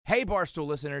Hey, Barstool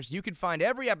listeners, you can find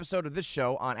every episode of this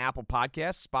show on Apple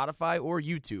Podcasts, Spotify, or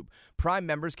YouTube. Prime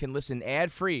members can listen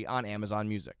ad-free on Amazon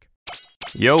Music.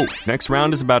 Yo, next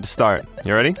round is about to start.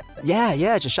 You ready?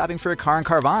 Yeah, just shopping for a car in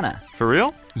Carvana. For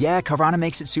real? Yeah, Carvana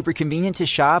makes it super convenient to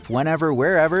shop whenever,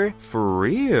 wherever. For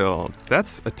real?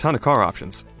 That's a ton of car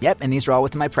options. Yep, and these are all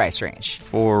within my price range.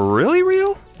 For really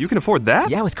real? You can afford that?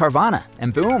 Yeah, with Carvana.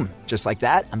 And boom, just like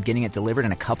that, I'm getting it delivered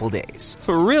in a couple days.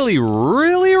 For really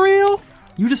real?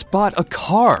 You just bought a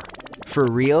car. For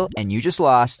real, and you just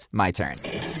lost my turn.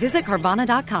 Visit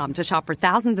Carvana.com to shop for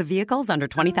thousands of vehicles under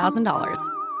 $20,000.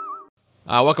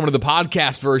 Welcome to the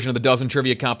podcast version of the Dozen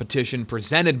Trivia Competition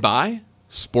presented by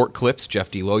Sport Clips.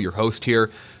 Jeff D'Lo, your host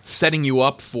here, setting you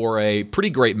up for a pretty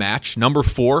great match. Number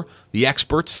 4, the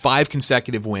Experts, 5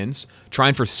 consecutive wins,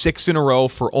 trying for 6 in a row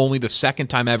for only the second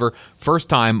time ever. First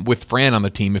time with Fran on the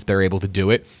team if they're able to do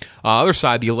it. Other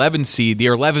side, the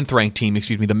 11th ranked team,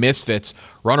 the Misfits,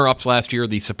 runner-ups last year,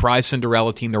 the surprise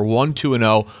Cinderella team. They're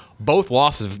 1-2-0. Both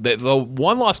losses. The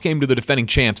one loss came to the defending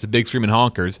champs, the Big Screamin'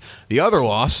 Honkers. The other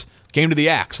loss came to the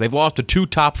Axe. They've lost to 2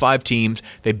 top 5 teams.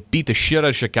 They beat the shit out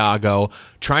of Chicago,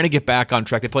 trying to get back on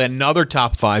track. They play another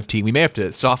top 5 team. We may have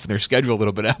to soften their schedule a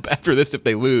little bit after this if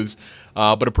they lose.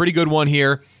 But a pretty good one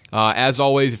here. As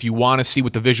always, if you want to see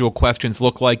what the visual questions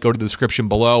look like, go to the description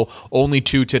below. Only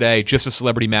 2 today, just a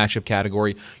celebrity mashup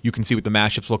category. You can see what the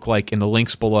mashups look like in the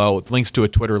links below. It's links to a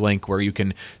Twitter link where you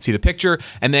can see the picture.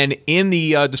 And then in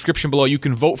the description below, you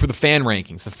can vote for the fan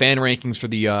rankings. The fan rankings for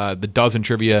the Dozen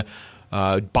Trivia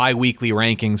bi-weekly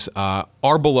rankings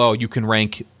are below. You can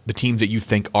rank the teams that you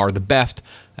think are the best.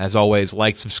 As always,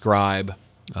 like, subscribe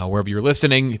wherever you're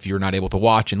listening. If you're not able to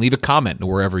watch, and leave a comment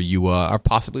wherever you are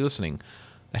possibly listening.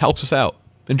 It helps us out.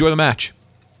 Enjoy the match.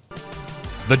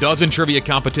 The Dozen Trivia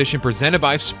Competition presented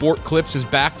by Sport Clips is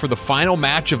back for the final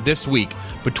match of this week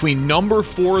between number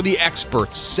 4, the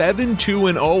Experts,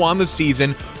 7-2-0 on the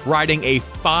season, riding a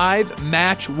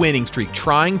 5-match winning streak,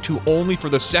 trying to only for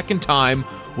the second time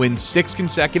win 6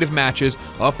 consecutive matches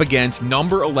up against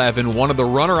number 11, one of the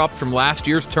runner-ups from last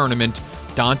year's tournament,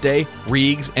 Dante,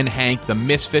 Reegs, and Hank, the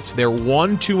Misfits. They're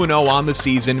 1-2-0 on the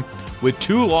season with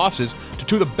 2 losses to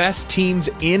 2 of the best teams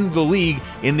in the league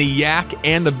in the Yak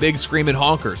and the Big Screamin'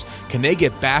 Honkers. Can they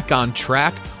get back on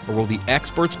track, or will the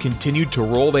Experts continue to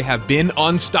roll? They have been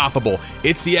unstoppable.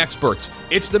 It's the Experts,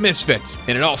 it's the Misfits,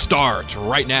 and it all starts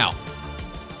right now.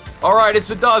 All right,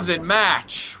 it's a Dozen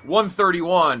match.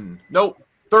 31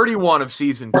 of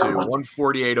Season 2,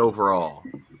 148 overall.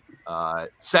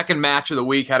 Second match of the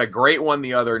week, had a great one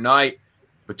the other night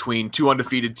between 2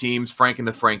 undefeated teams, Frank and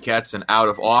the Frankettes, and Out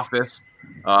of Office.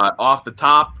 Off the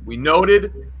top, we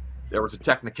noted there was a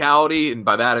technicality, and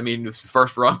by that I mean it was the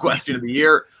first wrong question of the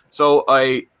year. So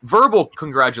a verbal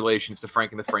congratulations to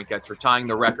Frank and the Frankettes for tying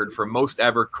the record for most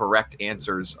ever correct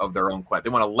answers of their own question. They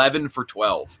went 11 for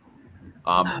 12.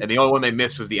 And the only one they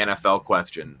missed was the NFL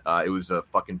question. It was a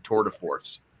fucking tour de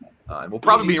force. And we'll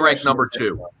probably be ranked number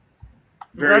 2.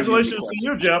 Congratulations to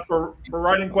you, Jeff, for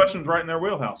writing questions right in their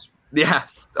wheelhouse. Yeah.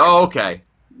 Oh, okay.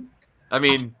 I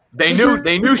mean, they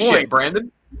knew shit,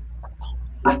 Brandon.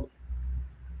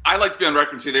 I like to be on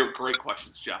record and say they were great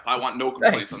questions, Jeff. I want no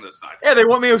complaints on this side. Yeah, they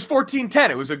won me. It was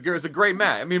 14-10. It was a great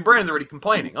match. I mean, Brandon's already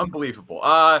complaining. Unbelievable.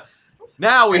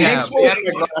 Now we Hank's have wearing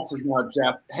my glasses now,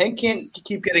 Jeff. Hank can't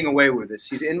keep getting away with this.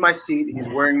 He's in my seat. He's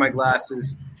wearing my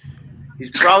glasses.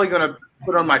 He's probably going to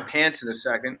put on my pants in a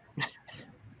second.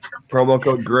 Promo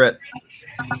code GRIT.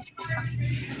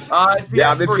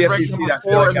 Yeah, ranked number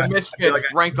 4 and the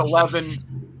Misfits ranked 11.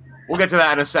 We'll get to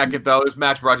that in a second, though. This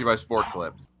match brought to you by Sport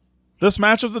Clips. This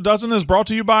match of the Dozen is brought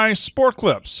to you by Sport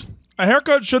Clips. A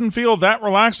haircut shouldn't feel that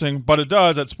relaxing, but it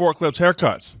does at Sport Clips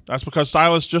Haircuts. That's because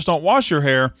stylists just don't wash your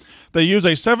hair. They use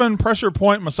a 7 pressure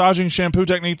point massaging shampoo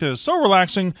technique that is so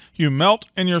relaxing you melt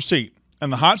in your seat.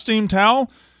 And the hot steam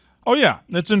towel? Oh yeah,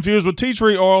 it's infused with tea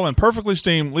tree oil and perfectly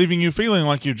steamed, leaving you feeling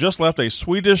like you just left a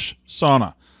Swedish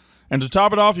sauna. And to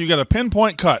top it off, you get a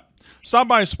pinpoint cut. Stop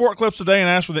by Sport Clips today and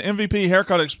ask for the MVP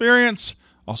haircut experience,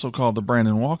 also called the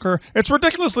Brandon Walker. It's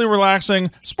ridiculously relaxing.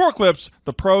 Sport Clips,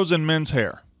 the pros in men's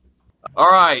hair.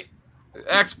 All right,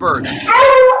 Experts.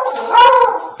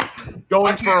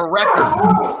 Going for a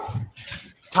record.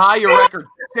 Tie your record.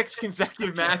 6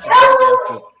 consecutive matches.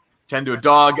 10 to a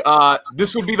dog.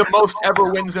 This would be the most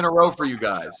ever wins in a row for you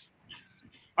guys.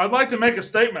 I'd like to make a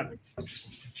statement.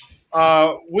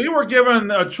 We were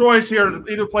given a choice here to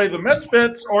either play the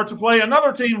Misfits or to play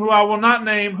another team who I will not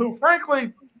name, who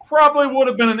frankly probably would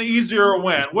have been an easier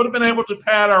win. Would have been able to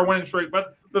pad our winning streak.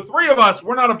 But the three of us,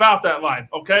 we're not about that life,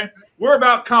 okay? We're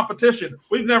about competition.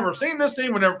 We've never seen this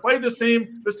team. We've never played this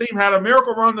team. This team had a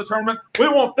miracle run in the tournament. We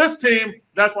want this team.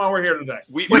 That's why we're here today.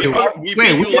 We beat you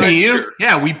last year.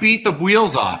 Yeah, we beat the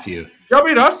wheels off you. Y'all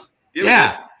beat us?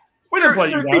 Yeah. We didn't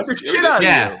play you guys.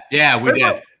 Yeah, we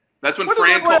did. That's when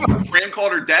Fran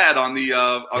called her dad on the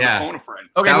phone a friend.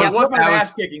 Okay, that wasn't an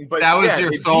ass kicking, but that was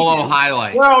your solo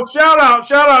highlight. Well, shout out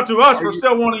to us for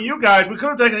still wanting you guys. We could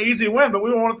have taken an easy win, but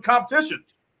we wanted the competition.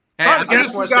 Hey, I'm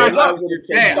just glad we're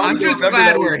here. I'm just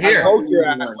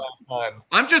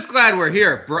glad we're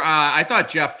here. I thought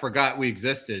Jeff forgot we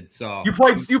existed. So you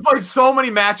played so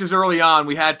many matches early on.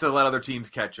 We had to let other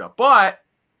teams catch up, but.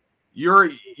 You're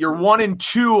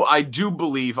 1-2, I do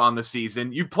believe, on the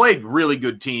season. You played really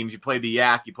good teams. You played the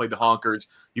Yak, you played the Honkers,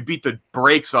 you beat the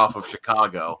brakes off of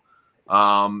Chicago,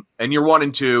 and you're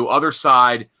 1-2. Other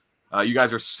side, you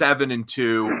guys are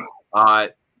 7-2,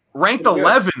 ranked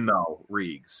 11 though.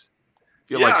 Reegs.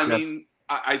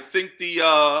 I think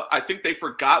they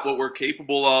forgot what we're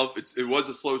capable of. It was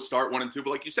a slow start, 1-2, but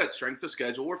like you said, strength of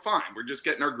schedule, we're fine. We're just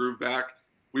getting our groove back.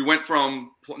 We went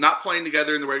from not playing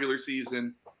together in the regular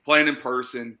season. Playing in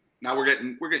person. Now we're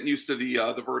getting used to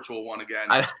the virtual one again.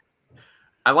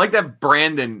 I like that,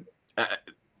 Brandon.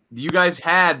 You guys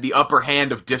had the upper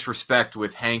hand of disrespect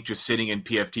with Hank just sitting in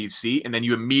PFT's seat, and then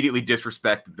you immediately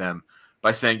disrespected them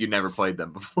by saying you never played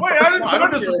them before. Wait, I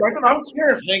didn't disrespect them. I was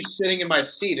scared of Hank sitting in my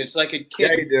seat. It's like a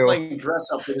kid playing dress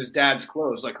up with his dad's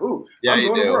clothes. Like, I'm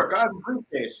going to work. I have a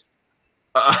briefcase.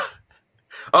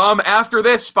 After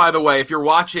this, by the way, if you're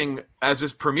watching as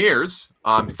this premieres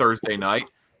on Thursday night,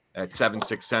 at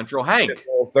 7/6 Central. Hank.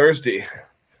 Thursday.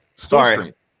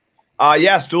 Sorry.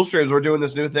 Stool Streams. We're doing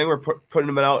this new thing. We're putting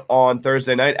them out on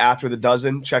Thursday night after the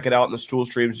dozen. Check it out on the Stool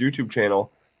Streams YouTube channel.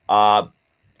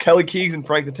 Kelly Keegs and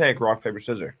Frank the Tank, rock, paper,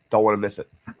 scissors. Don't want to miss it.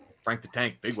 Frank the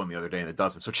Tank, big one the other day in the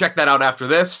dozen. So check that out after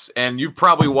this. And you've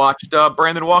probably watched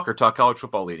Brandon Walker talk college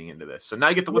football leading into this. So now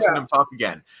you get to listen to him talk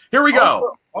again. Here we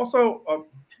go. Also,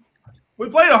 we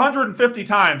played 150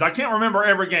 times. I can't remember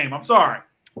every game. I'm sorry.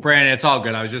 Brandon, it's all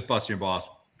good. I was just busting your balls.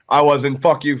 I wasn't.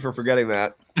 Fuck you for forgetting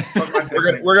that.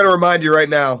 We're gonna remind you right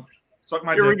now.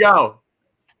 Here we go.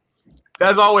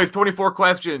 As always, 24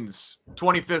 questions.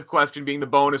 25th question being the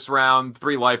bonus round.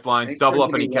 3 lifelines. Double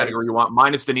up any category you want,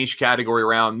 minus the niche category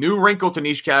round. New wrinkle to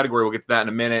niche category. We'll get to that in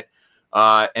a minute.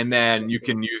 And then you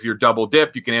can use your double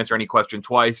dip. You can answer any question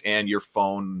twice, and your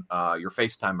phone, your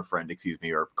FaceTime a friend,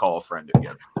 or call a friend if you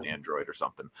have an Android or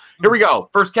something. Here we go.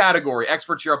 First category.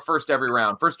 Experts, you're up first every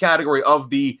round. First category of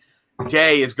the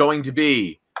day is going to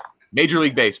be Major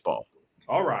League Baseball.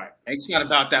 All right. Hank's not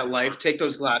about that life. Take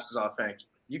those glasses off, Hank.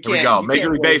 Here we go.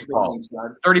 Major League Baseball.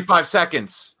 35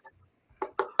 seconds.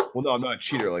 Well, no, I'm not a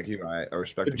cheater like you. I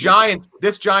respect the Giants.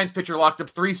 This Giants pitcher locked up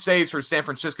 3 saves for San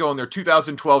Francisco in their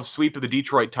 2012 sweep of the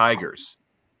Detroit Tigers.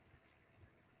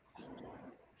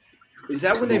 Is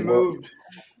that when they moved?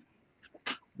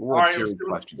 Was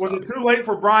it too late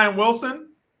for Brian Wilson?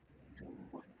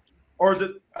 Or is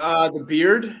it the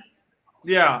beard?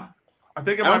 Yeah. I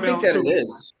think it I might don't be think that it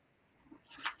is.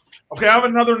 Okay, I have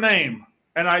another name,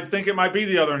 and I think it might be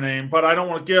the other name, but I don't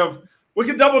want to give. We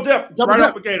can double dip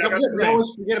off the gate. We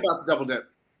always forget about the double dip.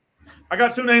 I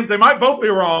got 2 names. They might both be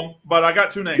wrong, but I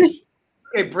got 2 names.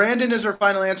 Okay, Brandon is our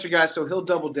final answer, guys, so he'll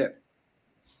double dip.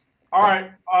 All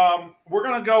right. We're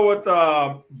going to go with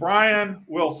Brian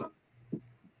Wilson.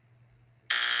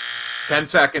 10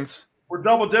 seconds. We're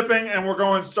double dipping, and we're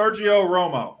going Sergio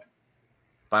Romo.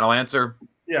 Final answer?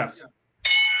 Yes.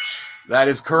 That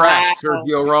is correct,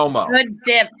 Sergio Romo. Good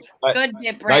dip. Good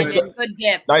dip, Brandon. Good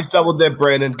dip. Nice double dip,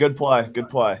 Brandon. Good play. Good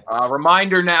play.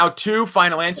 Reminder now, too,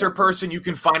 final answer person. You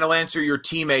can final answer your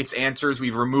teammates' answers.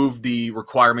 We've removed the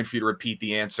requirement for you to repeat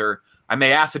the answer. I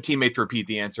may ask a teammate to repeat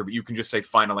the answer, but you can just say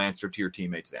final answer to your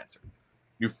teammate's answer.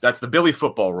 That's the Billy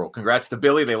football rule. Congrats to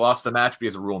Billy. They lost the match, but he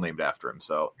has a rule named after him.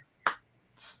 So,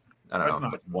 I don't know.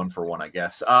 It's like 1-for-1, I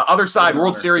guess. Other side,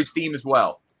 World Series theme as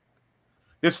well.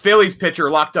 This Phillies pitcher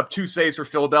locked up 2 saves for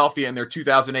Philadelphia in their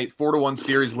 2008 4-1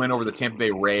 series win over the Tampa Bay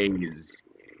Rays.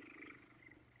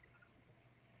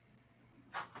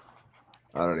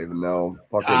 I don't even know.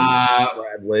 Fucking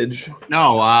Brad Lidge.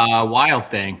 No,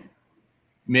 Wild Thing.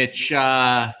 Mitch.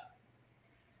 Fuck's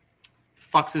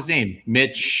his name?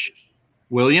 Mitch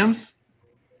Williams?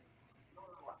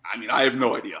 I mean, I have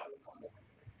no idea.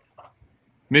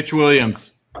 Mitch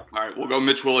Williams. All right, we'll go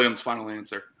Mitch Williams, final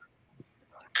answer.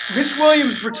 Mitch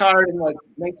Williams retired in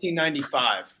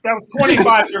 1995. That was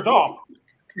 25 years off.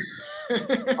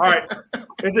 All right.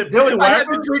 Is it Billy I had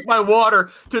Wagner? to drink my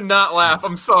water to not laugh.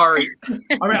 I'm sorry. I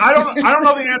mean, I don't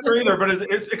know the answer either, but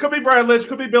it could be Brad Lidge,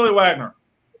 could be Billy Wagner.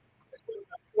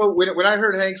 Well, when I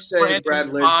heard Hank say Brad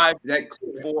Lidge, 5, that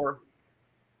 4,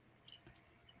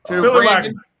 2. Billy Brandon.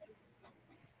 Wagner.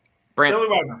 Brandon. Billy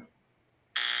Wagner.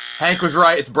 Hank was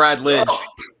right. It's Brad Lidge.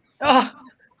 Oh,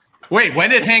 Wait, when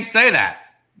did Hank say that?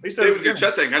 He Say it with your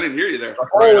chest, Hank. I didn't hear you there.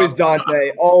 Always,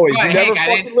 Dante. Always. Right, You never Hank, I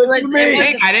fucking didn't- listen to me.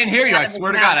 Hank, I didn't hear you. I Out of his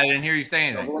swear to mouth. God, I didn't hear you say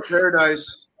anything. Double of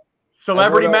Paradise.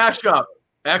 Celebrity Double. mashup.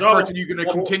 Experts, and you're going to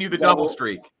Double. continue the Double. double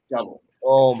streak. Double.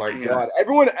 Oh my God!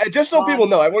 Everyone, just so people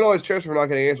know, everyone always trips for not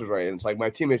getting answers right, and it's like my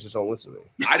teammates just don't listen to me.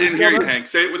 I didn't hear you, Hank.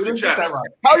 Say it with your chest.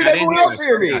 How did I didn't everyone hear else it.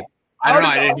 hear me? I don't know.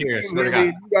 How I did didn't the hear you. other Swear to team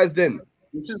hear God. me? You guys didn't.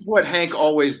 This is what Hank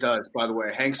always does, by the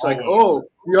way. Hank's like, oh,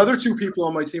 the other two people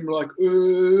on my team are like,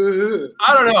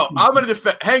 I don't know. I'm going to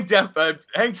defend. Hank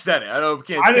said it. I don't.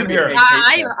 I didn't hear it.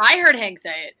 I heard Hank say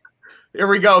it. Here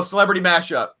we go. Celebrity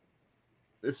mashup.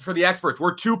 This is for the experts.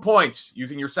 We're 2 points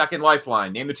using your second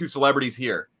lifeline. Name the 2 celebrities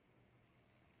here.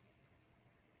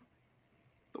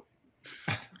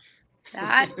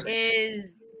 That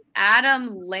is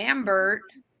Adam Lambert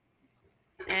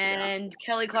and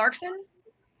Kelly Clarkson.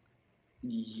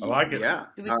 I like it. Yeah.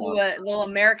 Do we do a little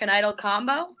American Idol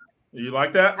combo? You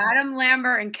like that? Adam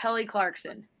Lambert and Kelly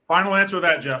Clarkson. Final answer to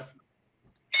that, Jeff.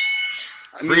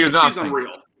 I mean, 3 to she's nothing.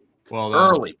 unreal. Well,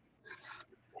 Early.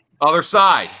 Other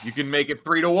side. You can make it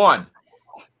 3-1.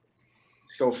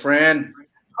 Let's go, Fran.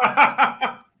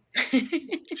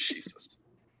 Jesus.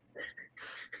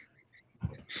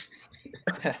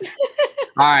 All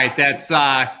right, that's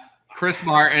Chris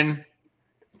Martin,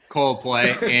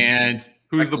 Coldplay, and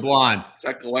who's the blonde? Is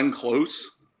that Glenn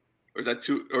Close? Or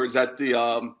is that the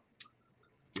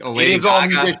Oh, It Lady is all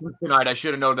Gaga. musicians tonight. I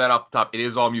should have known that off the top. It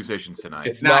is all musicians tonight.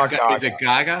 It's not. not Is it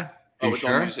Gaga? oh, You it's all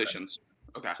sure? musicians.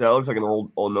 Okay. So that looks like an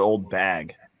old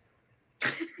bag.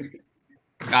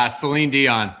 Celine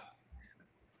Dion.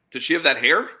 Does she have that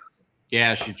hair?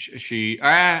 Yeah, she.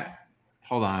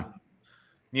 Hold on.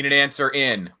 Need an answer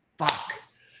in Fuck.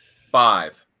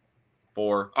 5,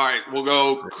 4. All right, we'll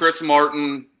go Chris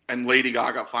Martin and Lady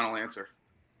Gaga. Final answer.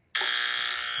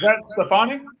 Is that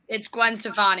Stefani? It's Gwen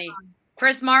Stefani.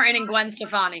 Chris Martin and Gwen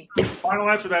Stefani. Final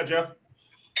answer to that, Jeff.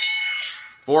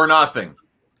 4-0.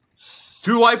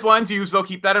 2 lifelines used, though.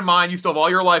 Keep that in mind. You still have all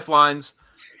your lifelines.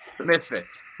 The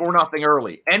Misfits. 4-0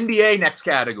 early. NBA next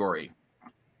category.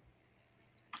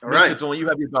 All right. Misfits, only you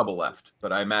have your double left,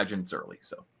 but I imagine it's early.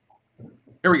 So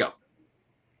here we go.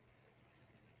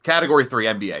 Category 3,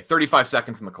 NBA. 35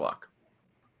 seconds on the clock.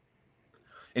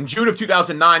 In June of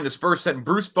 2009, the Spurs sent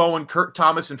Bruce Bowen, Kurt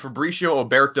Thomas, and Fabricio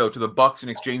Oberto to the Bucks in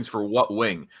exchange for what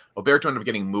wing? Oberto ended up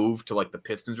getting moved to like the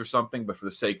Pistons or something, but for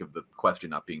the sake of the question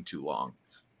not being too long.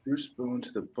 Bruce Bowen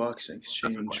to the Bucks in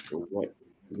exchange for what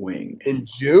wing? In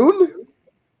June?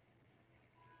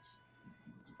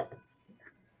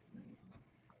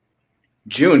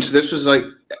 June. So this was like.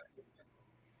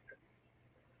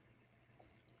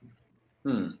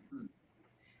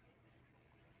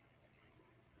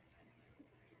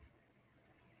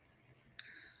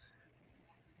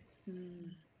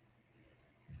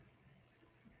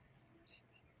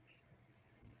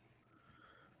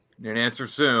 Need an answer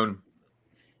soon.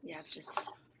 Yeah,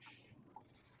 just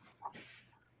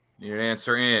Need an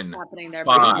answer in happening there.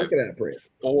 5, Look at that, Brett.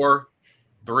 4,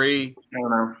 3, I don't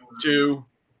know. 2,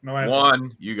 No answer.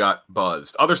 1. You got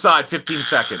buzzed. Other side, 15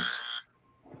 seconds.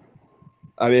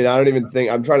 I mean, I don't even think.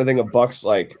 I'm trying to think of Bucks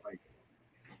like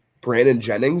Brandon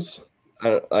Jennings. I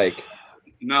don't like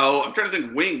No, I'm trying to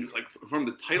think wings, like from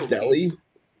the title Delhi. teams.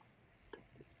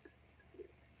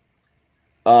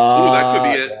 Ooh, that could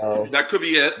be it. No. That could be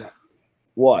it.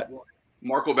 What?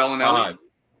 Marco Bellinelli. 5,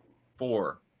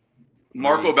 4.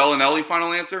 Marco Bellinelli,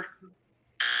 final answer?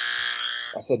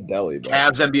 I said Delhi. But...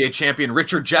 Cavs NBA champion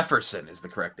Richard Jefferson is the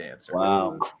correct answer.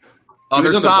 Wow. Other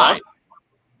He was on the side.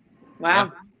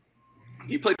 Wow.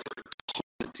 He played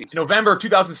for teams. In November of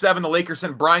 2007, the Lakers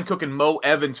sent Brian Cook and Mo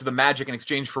Evans to the Magic in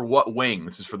exchange for what wing?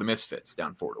 This is for the Misfits,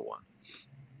 down 4-1.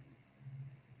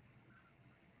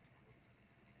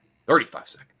 35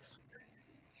 seconds.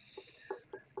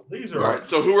 These All are right,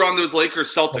 so who are on those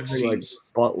Lakers Celtics Something like teams?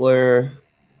 Butler,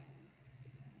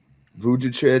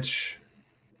 Vujicic.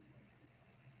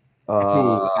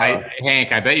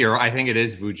 Hank, I bet you're. I think it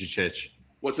is Vujicic.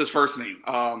 What's his first name?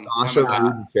 Sasha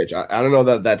Vujicic. I don't know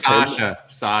that that's him.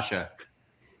 Sasha.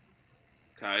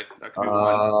 Okay, that could be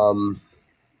one.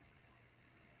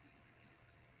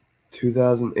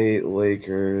 2008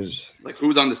 Lakers. Like who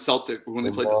was on the Celtic when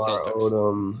they played the Lamar Celtics?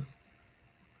 Odom.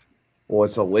 Well,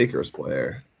 it's a Lakers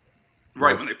player.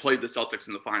 Right, when they played the Celtics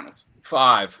in the finals.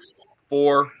 5,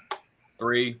 4,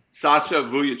 3. Sasha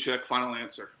Vujacic, final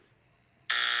answer.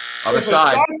 Other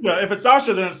side. If it's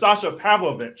Sasha, then it's Sasha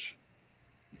Pavlovich.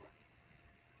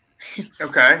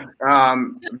 Okay.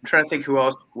 I'm trying to think who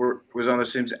else was on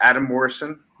those teams. Adam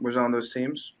Morrison was on those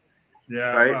teams.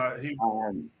 Yeah. Right.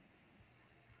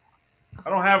 I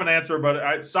don't have an answer,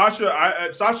 but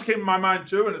Sasha came to my mind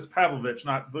too, and it's Pavlovich,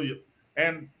 not Vujacic.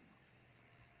 And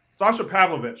Sasha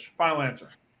Pavlovich, final answer.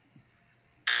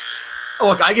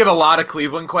 Look, I give a lot of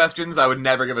Cleveland questions. I would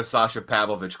never give a Sasha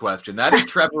Pavlovich question. That is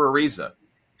Trevor Ariza.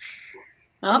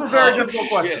 That's a very difficult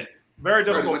question. Very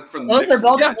difficult. Those are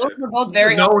both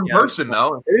very known person,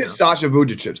 though. It is Sasha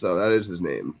Vujacic, though. That is his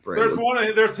name. Brandon.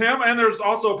 There's him, and there's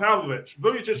also Pavlovich.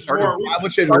 Vujacic is more.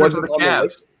 Pavlovich was the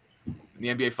Cavs in the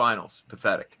NBA Finals.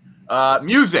 Pathetic.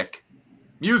 Music.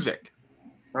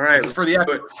 All right. This is for the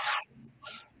experts.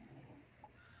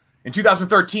 In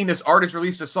 2013, this artist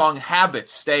released a song,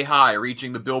 Habits, Stay High,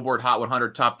 reaching the Billboard Hot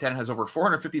 100 Top 10, has over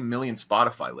 450 million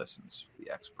Spotify listens.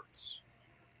 The experts.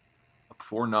 Up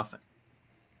 4-0.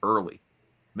 Early.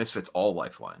 Misfits all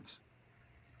lifelines.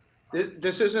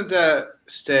 This isn't the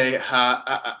Stay High.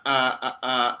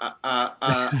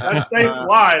 That's Stay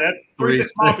Fly. That's 3-6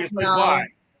 Mafia Stay Fly.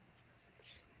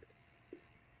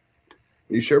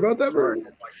 You sure about that, Bird?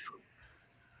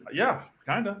 Yeah,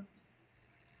 kind of.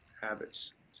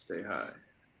 Habits. Stay high.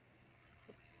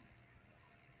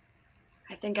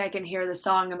 I think I can hear the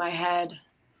song in my head.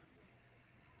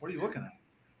 What are you looking at?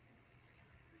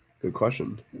 Good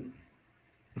question.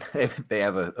 They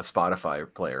have a Spotify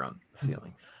player on the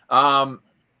ceiling.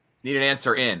 Need an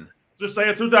answer in. Just say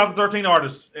a 2013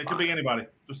 artist. It could be anybody.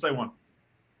 Just say one.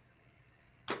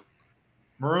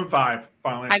 Maroon 5,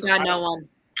 final answer. I got no one.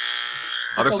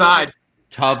 Other side.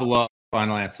 Tubla,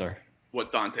 final answer.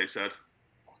 What Dante said.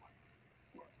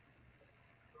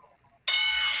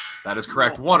 That is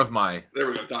correct. One of my. There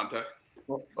we go, Dante.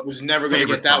 I was never going to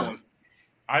get that one.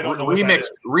 I don't know.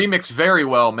 Remixed very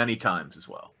well many times as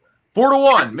well.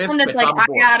 4-1. One that's like, I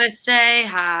gotta stay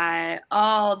high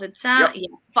all the time. Yep. Yeah,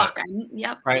 fuck.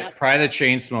 Yep. Probably the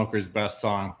Chainsmokers' best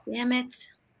song. Damn it.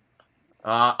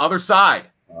 Other side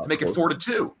to make it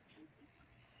 4-2.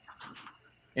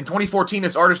 In 2014,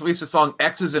 this artist released a song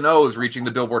X's and O's, reaching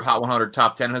the Billboard Hot 100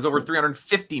 Top 10, and has over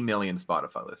 350 million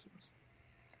Spotify listens.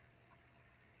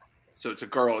 So it's a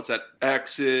girl. It's at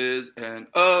X's and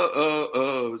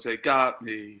O's. They got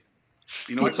me.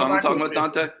 You know what song I'm talking about,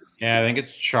 Dante? Yeah, I think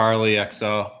it's Charlie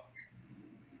XO.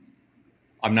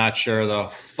 I'm not sure though.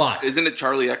 Fuck. Isn't it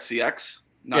Charlie XCX?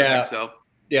 Not XO.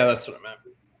 Yeah, that's what I meant.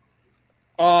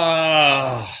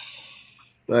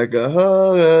 Like a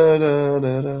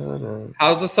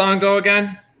how's the song go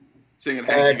again? Singing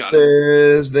Hank, you got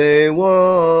X's, they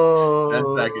won.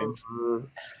 10 seconds.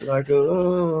 Like a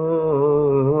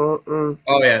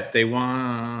Oh yeah, they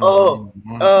won.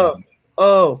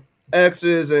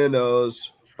 X's and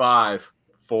O's. 5,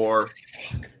 4,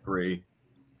 3,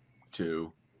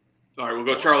 2. All right, we'll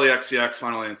go Charlie XCX.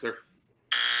 Final answer.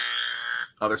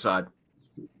 Other side.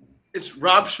 It's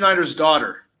Rob Schneider's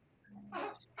daughter.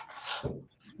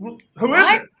 Who is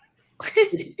it?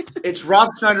 It's Rob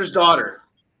Schneider's daughter.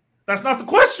 That's not the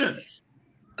question.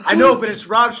 I know, but it's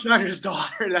Rob Schneider's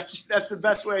daughter. That's the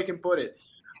best way I can put it.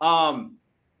 What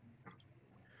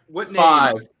name?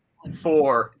 5,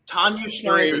 4. Tanya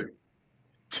Schneider.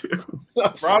 2.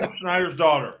 Rob Schneider's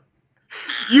daughter.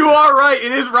 You are right.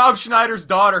 It is Rob Schneider's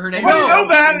daughter. Her name I is know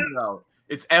that.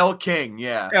 It's Elle King.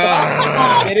 Yeah.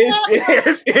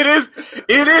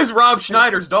 It is Rob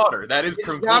Schneider's daughter. That is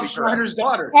It's Rob Schneider's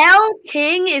daughter. Elle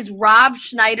King is Rob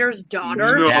Schneider's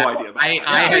daughter. No idea. About that.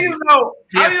 How do you know?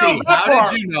 How do you know that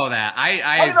part? Did you know that? How do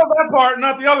you know that part,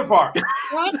 not the other part?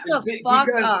 What the fuck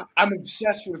Because up? I'm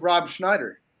obsessed with Rob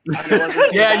Schneider. I know everything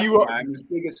Yeah, about you the are. guy. I'm his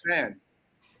biggest fan.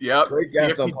 Yep. Great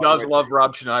guest He on does Podcast. love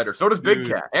Rob Schneider. So does Big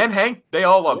Cat and Hank. They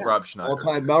all love Rob Schneider.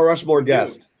 All-time Mount Rushmore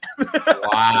guest.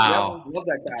 Wow. Love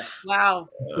that guy. Wow.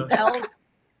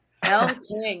 Elle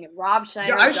King, Rob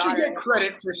Schneider's Yeah, I should daughter. get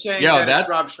credit for saying Yo, that that- it's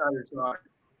Rob Schneider's daughter.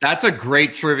 That's a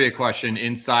great trivia question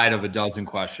inside of a dozen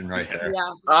question right there.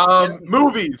 Yeah.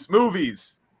 Movies.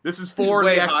 This is for He's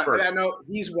way the hot. expert. I know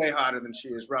he's way hotter than she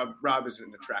is. Rob is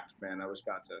an attractive man. I was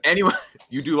about to. Anyway,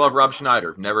 you do love Rob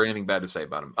Schneider. Never anything bad to say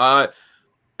about him.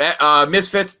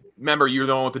 Misfits. Remember, you're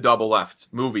the one with the double left.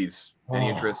 Movies. Any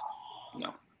interest?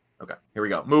 No. Okay, here we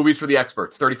go. Movies for the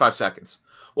experts. 35 seconds.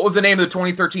 What was the name of the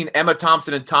 2013 Emma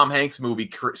Thompson and Tom Hanks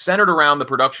movie centered around the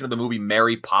production of the movie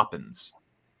Mary Poppins?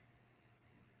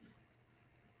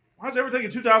 Why is everything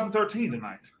in 2013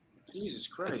 tonight? Jesus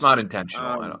Christ. It's not intentional.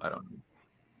 I don't.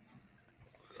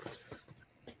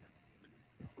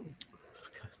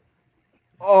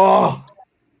 Oh,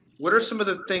 What are some of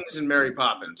the things in Mary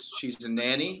Poppins? She's a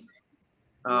nanny.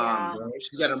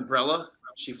 She's got an umbrella.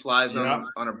 She flies on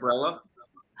umbrella.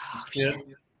 Oh, shit.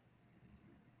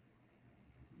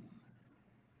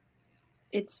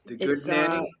 It's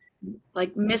nanny.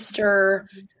 Like Mr.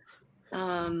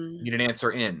 Need an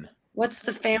answer in. What's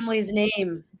the family's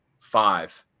name?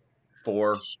 5,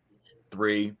 4,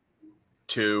 3,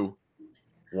 2,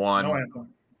 1. No answer.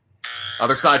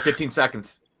 Other side, 15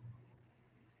 seconds.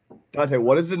 Dante,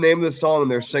 what is the name of the song?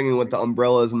 And they're singing with the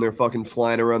umbrellas and they're fucking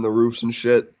flying around the roofs and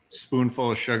shit.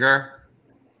 Spoonful of Sugar.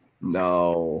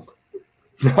 No.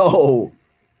 Oh,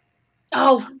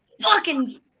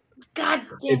 fucking God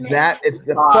damn It's it. that. It's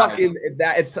the 5, fucking.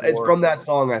 It's from that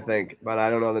song, I think, but I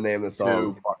don't know the name of the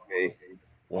song. 2, Fuck me.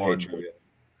 1.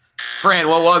 Fran,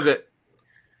 what was it?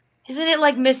 Isn't it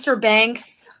like Mr.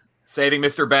 Banks? Saving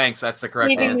Mr. Banks. That's the correct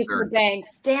Maybe answer. Mr.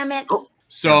 Banks. Damn it.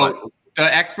 So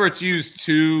the experts use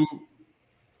 2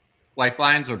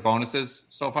 lifelines or bonuses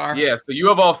so far? Yeah, so you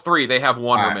have all 3. They have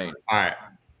 1 remaining. All right.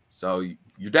 So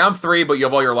you're down 3, but you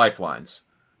have all your lifelines.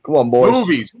 Come on, boys.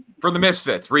 Movies for the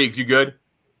Misfits. Reegs, you good?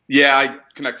 Yeah, I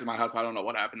connected my house, but I don't know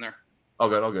what happened there. Oh,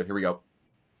 good. Here we go.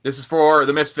 This is for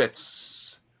the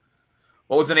Misfits.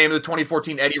 What was the name of the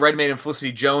 2014 Eddie Redmayne and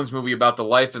Felicity Jones movie about the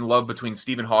life and love between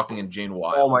Stephen Hawking and Jane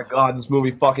Wilde? Oh my god, this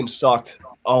movie fucking sucked.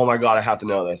 Oh my god, I have to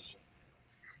know this.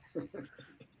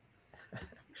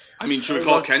 I mean, should we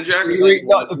call it Ken Jack?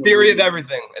 The theory of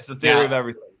everything. It's the theory of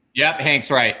everything. Yep,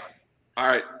 Hank's right. All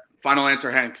right. Final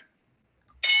answer, Hank.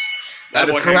 That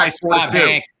is boy, correct. Nice job,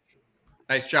 Hank.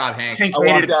 Nice job, Hank. Hank I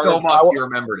hated it walked so out- much I wa- he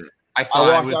remembered it. I I saw it.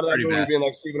 It walked was out of that pretty movie bad. being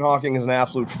like, Stephen Hawking is an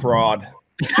absolute fraud.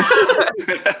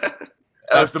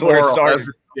 That's the where it moral. started.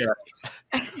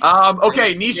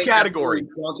 Okay, niche category.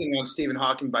 Dunking on Stephen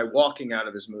Hawking by walking out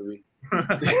of this movie.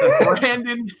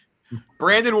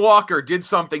 Brandon Walker did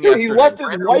something Dude, yesterday. he left his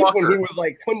Brandon wife Walker, when he was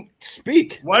like, couldn't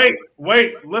speak. Wait.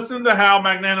 Listen to how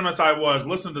magnanimous I was.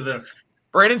 Listen to this.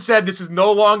 Brandon said this is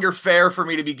no longer fair for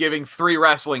me to be giving 3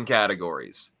 wrestling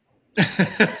categories. There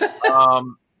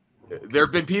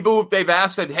have been people they've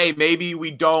asked said, hey, maybe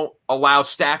we don't allow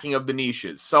stacking of the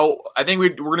niches. So I think we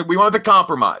wanted to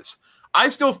compromise. I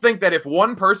still think that if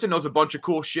one person knows a bunch of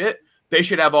cool shit, they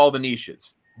should have all the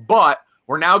niches. But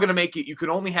we're now going to make it, you can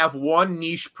only have 1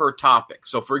 niche per topic.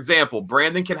 So for example,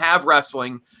 Brandon can have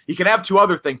wrestling. He can have 2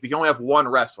 other things, but he can only have 1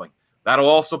 wrestling. That'll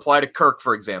also apply to Kirk,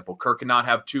 for example. Kirk cannot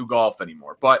have 2 golf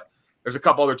anymore. But there's a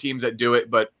couple other teams that do it,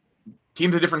 but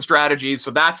teams have different strategies.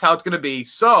 So that's how it's going to be.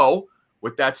 So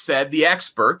with that said, the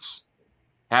experts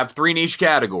have 3 niche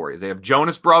categories. They have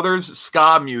Jonas Brothers,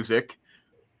 ska music,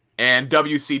 and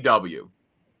WCW.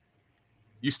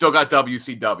 You still got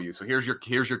WCW. So here's your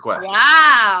question.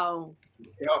 Wow.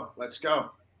 Yo, let's go.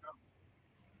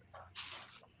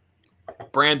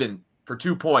 Brandon, for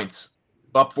 2 points,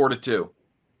 up 4-2.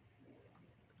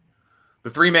 The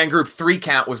 3-man group 3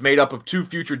 count was made up of 2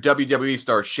 future WWE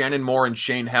stars, Shannon Moore and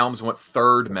Shane Helms, went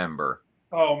 3rd member.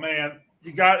 Oh man,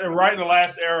 you got it right in the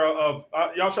last era of.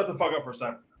 Y'all shut the fuck up for a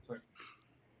second.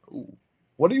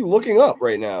 What are you looking up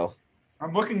right now?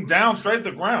 I'm looking down straight at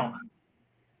the ground.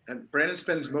 And Brandon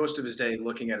spends most of his day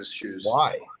looking at his shoes.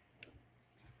 Why?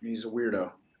 He's a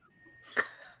weirdo.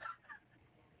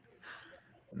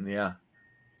 Yeah.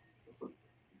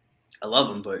 I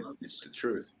love him, but it's the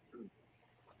truth.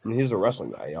 I mean, he's a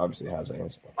wrestling guy. He obviously has an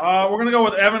answer. We're gonna go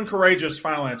with Evan Courageous.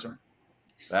 Final answer.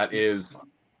 That is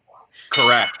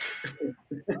correct.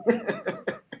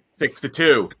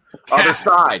 6-2. Other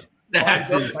side.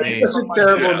 That's insane. Such a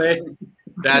terrible name.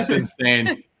 That's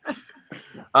insane.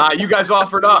 You guys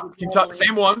offered up Kentucky,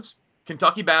 same ones.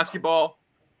 Kentucky basketball,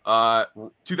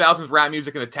 2000s rap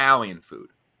music, and Italian food.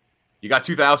 You got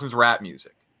 2000s rap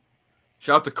music.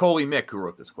 Shout out to Coley Mick who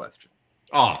wrote this question.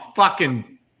 Oh,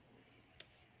 fucking.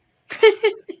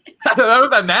 I don't know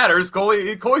if that matters.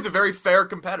 Coley's a very fair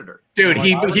competitor. Dude,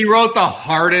 he wrote the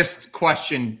hardest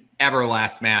question ever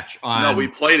last match on. No, we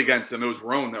played against him. It was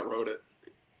Roan that wrote it.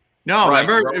 No, Right,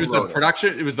 remember Roan it was the wrote it.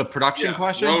 production. It was the production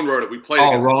question. Roan wrote it. We played. Oh,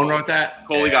 against Roan him. wrote that.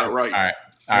 Coley got it right. All right.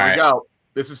 Here we go.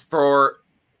 This is for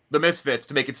the Misfits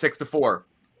to make it 6-4.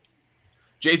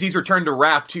 Jay-Z's return to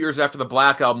rap 2 years after the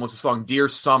Black Album was the song "Dear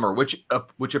Summer," which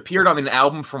appeared on an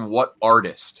album from what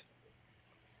artist?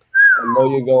 I know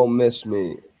you're gonna miss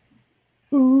me.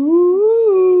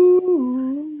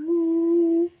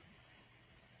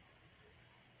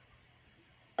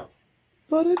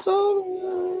 But it's all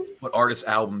right. What artist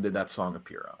album did that song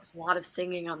appear on? A lot of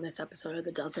singing on this episode of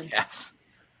The Dozen. Yes.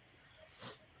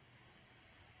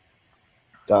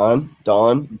 Don.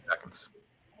 2 seconds.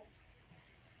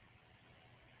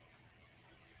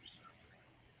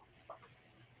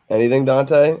 Anything,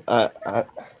 Dante?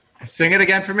 Sing it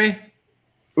again for me.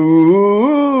 Ooh.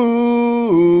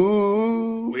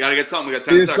 We got to get something. We got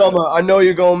 10 Dear seconds. Summer, I know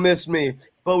you're going to miss me,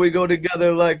 but we go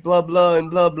together like blah, blah, and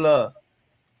blah, blah.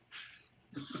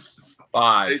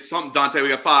 5. Say something, Dante. We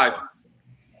got 5.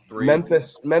 3.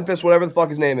 Memphis, whatever the fuck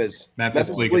his name is. Memphis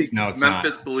Bleak. No, it's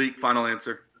Memphis not. Bleak. Final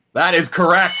answer. That is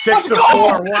correct. 6 to 4.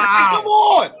 Come Wow.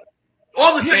 on.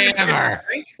 All the Hammer.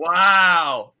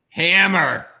 Wow.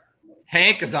 Hammer.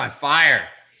 Hank is on fire.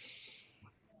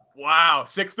 Wow.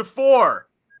 6 to 4.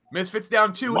 Misfits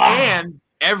down 2 and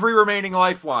every remaining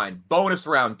lifeline. Bonus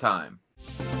round time.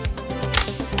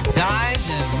 Time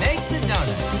to make the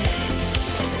donuts.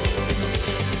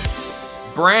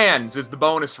 Brands is the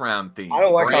bonus round theme. I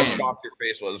don't like Brands. how shocked your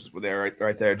face was there,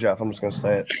 right there, Jeff. I'm just going to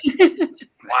say it.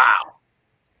 Wow.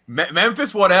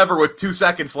 Memphis, whatever, with 2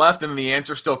 seconds left, and the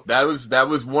answer still that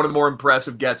was one of the more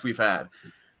impressive gets we've had.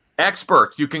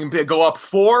 Experts, you can go up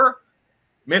 4.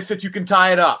 Misfits, you can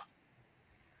tie it up.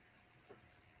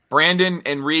 Brandon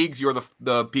and Reegs, you're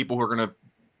the people who are going to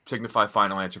signify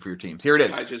final answer for your teams. Here it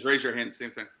is. Guys, just raise your hand.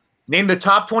 Same thing. Name the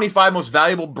top 25 most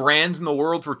valuable brands in the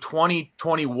world for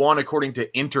 2021 according to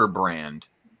Interbrand.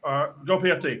 Go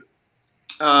PFT.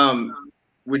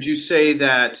 Would you say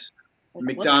that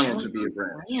McDonald's would be a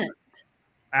brand?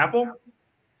 Apple?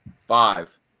 5.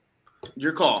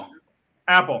 Your call.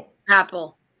 Apple.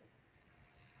 Apple.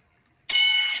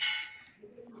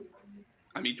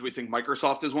 I mean, do we think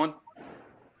Microsoft is one?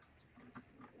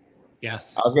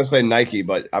 Yes. I was going to say Nike,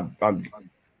 but I'm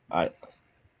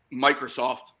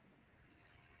Microsoft.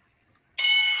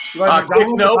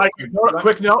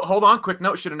 Quick note. Hold on. Quick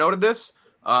note. Should have noted this.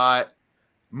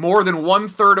 More than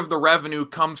 1/3 of the revenue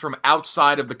comes from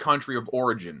outside of the country of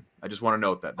origin. I just want to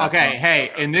note that. Okay.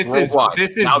 Hey, and this worldwide.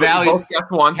 is Now that value. you both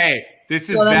guessed once. Hey, this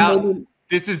is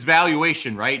this is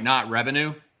valuation, right? Not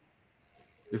revenue.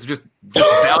 This is just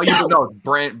value. No,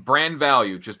 brand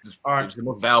value. Just the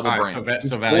most valuable All right, brand.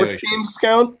 so valuation. Sports teams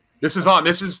count? This is on.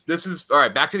 This is all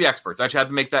right. Back to the experts. I just had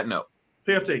to make that note.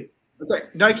 PFT. Okay.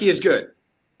 Nike is good.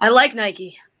 I like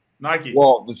Nike. Nike.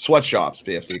 Well, the sweatshops,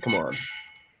 PFT. Come on.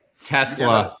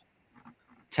 Tesla.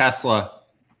 Tesla.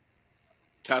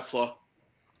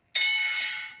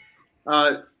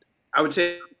 I would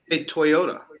say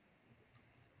Toyota.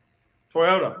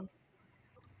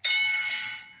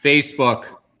 Facebook.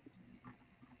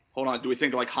 Hold on. Do we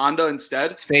think like Honda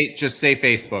instead? Just say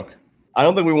Facebook. I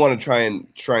don't think we want to try and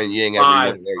yang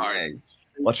Five. every All right. yang.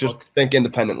 Let's just think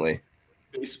independently.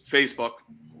 Facebook.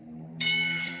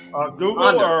 Google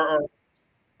Honda. or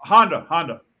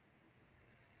Honda.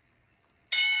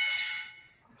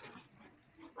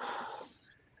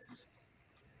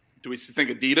 Do we think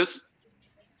Adidas?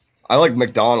 I like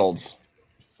McDonald's.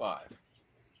 5.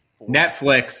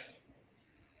 Netflix.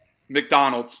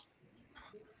 McDonald's.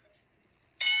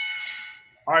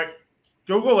 All right.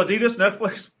 Google, Adidas,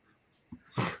 Netflix.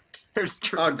 Here's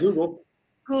Google.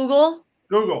 Google.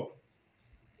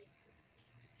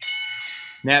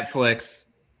 Netflix.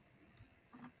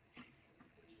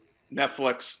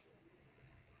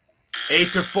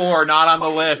 8 to 4, not on the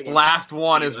list. Last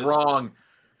one is wrong.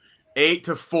 8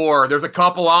 to 4. There's a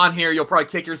couple on here. You'll probably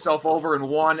kick yourself over in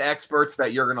one. Experts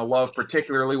that you're going to love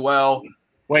particularly well.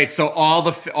 Wait, so all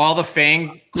the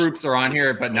FANG groups are on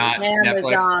here, but not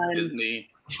Netflix. Amazon. Disney.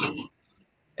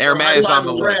 Hermes is on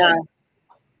the list.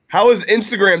 How is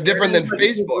Instagram different than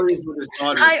Facebook?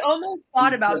 I almost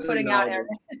thought about putting out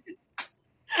Hermes.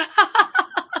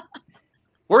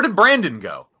 Where did Brandon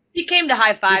go? He came to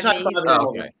high five me.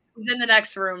 Okay. He's in the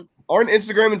next room. Aren't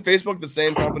Instagram and Facebook the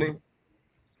same company?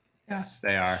 Yes,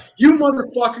 they are. You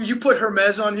motherfucker! You put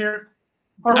Hermes on here.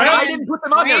 I didn't put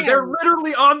them on there. They're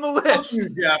literally on the list. Fuck you,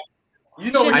 Jeff.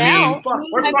 You know, Chanel.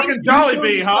 Where's fucking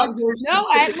Jollibee, huh? No,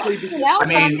 Chanel's on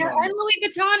there, and Louis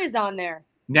Vuitton is on there.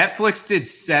 Netflix did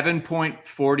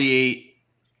 $7.48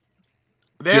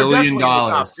 They're billion definitely in the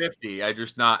top 50. I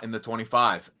just not in the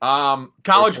 25.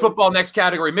 College football, next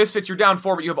category. Misfits, you're down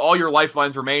 4, but you have all your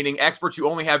lifelines remaining. Experts, you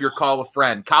only have your call a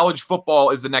friend. College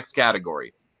football is the next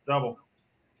category. Double.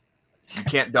 You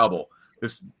can't double.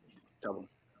 This double.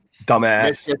 Dumbass.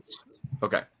 Misfits.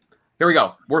 Okay. Here we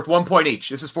go. Worth 1 point each.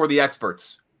 This is for the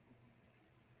experts.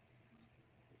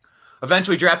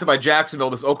 Eventually drafted by Jacksonville,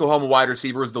 this Oklahoma wide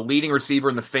receiver was the leading receiver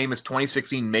in the famous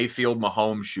 2016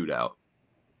 Mayfield-Mahomes shootout.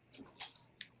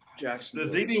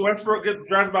 Jacksonville. Did D.D. Westbrook get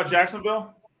drafted by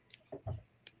Jacksonville?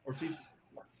 Or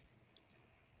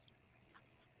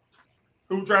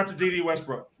who drafted D.D.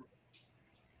 Westbrook?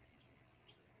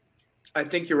 I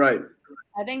think you're right.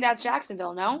 I think that's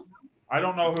Jacksonville, no? I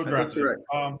don't know who I think drafted you're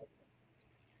him.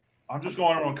 I'm just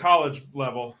going on college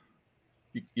level.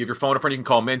 You have your phone in front. You can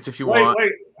call Mintz if you want.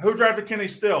 Wait. Who drafted Kenny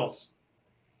Stills?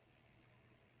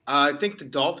 I think the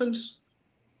Dolphins.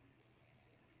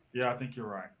 Yeah, I think you're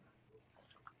right.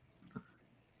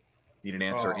 Need an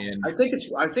answer in. I think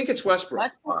it's Westbrook.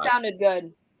 Westbrook sounded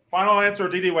good. Final answer: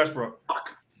 D.D. Westbrook.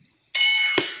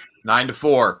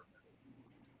 9-4.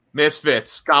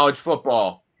 Misfits, college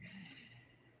football.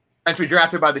 Entry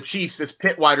drafted by the Chiefs, this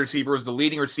Pitt wide receiver was the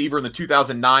leading receiver in the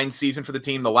 2009 season for the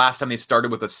team, the last time they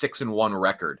started with a 6-1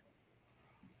 record.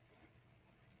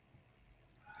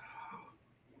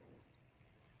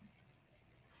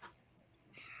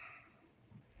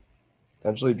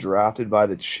 Eventually drafted by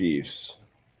the Chiefs.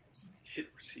 Hit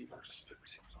receivers.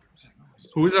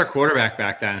 Who was our quarterback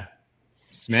back then?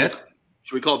 Smith?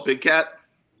 Should we call it Big Cat?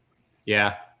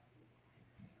 Yeah.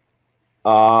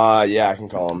 Yeah, I can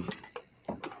call him.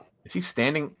 Is he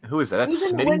standing? Who is that? That's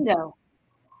Who's in the Smitty? window?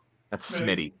 That's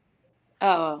Smitty.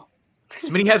 Oh.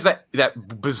 Smitty has that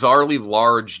bizarrely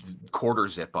large quarter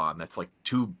zip on that's like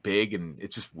too big and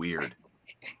it's just weird.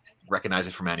 Recognize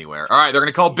it from anywhere. All right, they're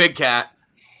going to call Big Cat.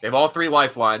 They have all 3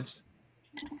 lifelines.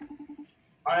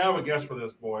 I have a guess for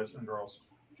this, boys and girls.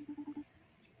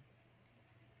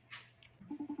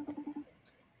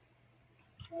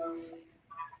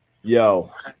 Yo.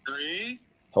 Henry.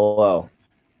 Hello.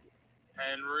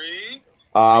 Henry.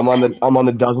 I'm on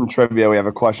the dozen trivia. We have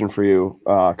a question for you,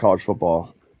 college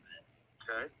football.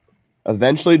 Okay.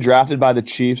 Eventually drafted by the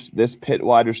Chiefs, this Pitt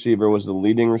wide receiver was the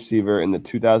leading receiver in the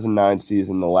 2009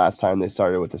 season, the last time they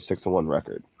started with a 6-1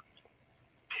 record.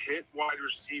 Pitt wide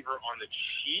receiver on the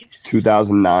Chiefs?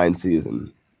 2009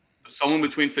 season. Someone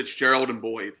between Fitzgerald and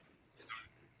Boyd.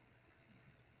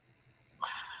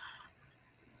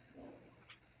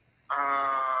 I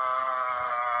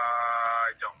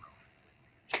don't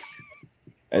know.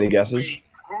 Any guesses?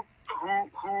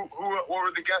 What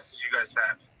were the guesses you guys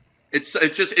had? It's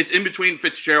in between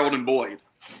Fitzgerald and Boyd.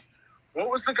 What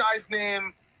was the guy's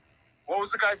name?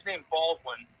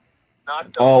 Baldwin.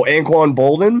 Not Doug. Oh, Anquan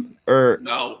Bolden?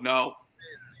 No. Not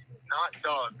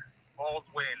Doug.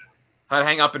 Baldwin. I'd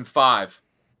hang up in 5,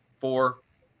 4,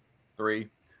 3,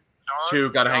 2.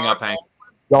 Got to hang up, Hank.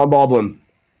 John Baldwin.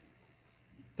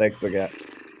 Thanks, Big Cat.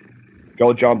 Go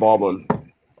with John Baldwin. All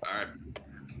right.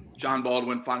 John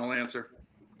Baldwin, final answer.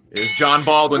 It was John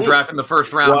Baldwin drafted in the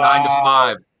first round,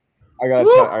 Wow. 9-5.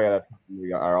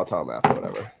 I'll tell him after,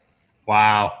 whatever.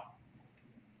 Wow.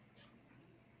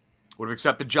 Would have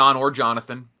accepted John or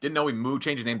Jonathan. Didn't know he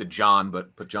changed his name to John,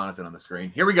 but put Jonathan on the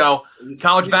screen. Here we go.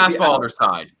 College basketball other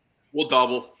side. We'll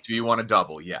double. Do you want to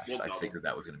double? Yes, We'll double. Figured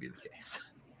that was going to be the case.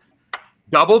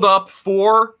 Doubled up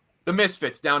for the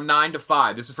Misfits, down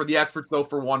 9-5. This is for the experts, though,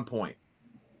 for 1 point.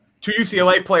 2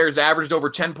 UCLA players averaged over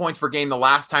 10 points per game the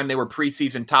last time they were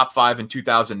preseason top 5 in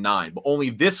 2009. But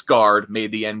only this guard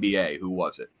made the NBA. Who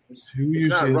was it? It's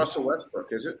not Russell Westbrook,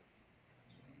 is it?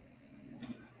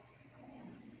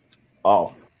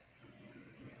 Oh.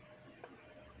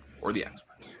 Or the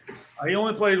experts. He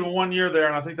only played 1 year there,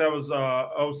 and I think that was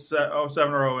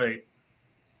 07 or 08.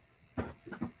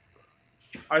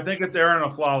 I think it's Aaron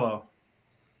Aflalo.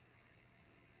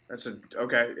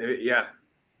 Okay. Yeah.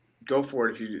 Go for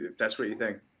it if that's what you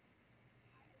think.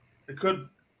 It could.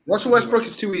 Russell Westbrook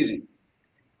is too easy.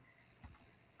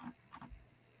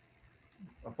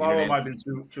 Aflalo might be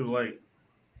too late.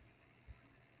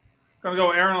 Gonna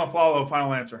go Aaron Aflalo.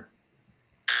 Final answer.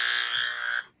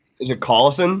 Is it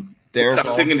Collison? I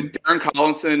was thinking Darren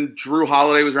Collison. Drew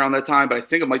Holiday was around that time, but I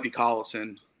think it might be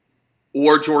Collison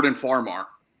or Jordan Farmar.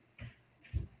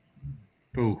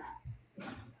 Ooh.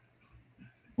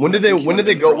 When did they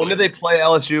go? When did they play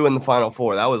LSU in the Final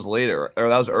Four? That was later, or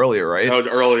that was earlier, right? That was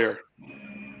earlier.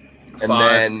 And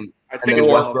then I think it's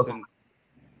Collison.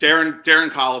 Darren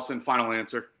Collison. Final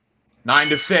answer.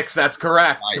 9-6. That's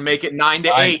correct. Nice. To make it 9-8.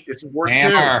 Nice. This is worth 2.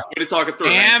 Hammer. Way to talk it through.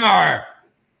 Hammer.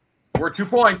 Worth 2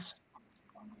 points.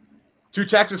 2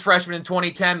 Texas freshmen in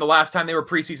 2010. The last time they were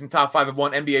preseason top 5 have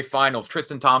won NBA Finals.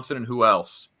 Tristan Thompson and who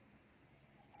else?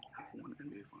 Won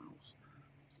NBA Finals.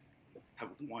 Have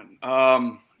won.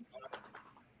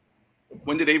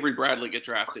 When did Avery Bradley get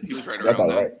drafted? He was right around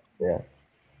that. Right.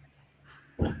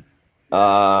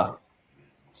 Yeah.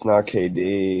 It's not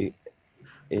KD.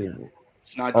 Avery.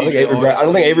 It's not I DJ.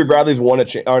 don't think Avery Bradley's won a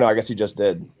Oh no, I guess he just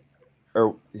did.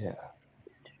 Or yeah.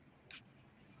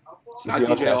 It's not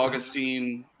DJ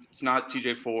Augustine. It's not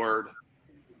TJ Ford.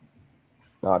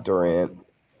 Not Durant.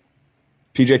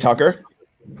 PJ Tucker.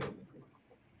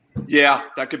 Yeah,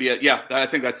 that could be it. Yeah, I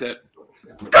think that's it.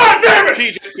 God damn it!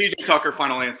 PJ Tucker.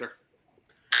 Final answer.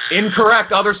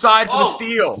 Incorrect. Other side for the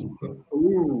steal.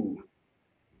 Ooh.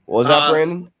 What was that,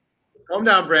 Brandon? Calm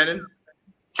down, Brandon.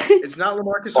 It's not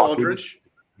LaMarcus Aldridge.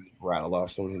 Rattle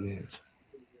off so many names.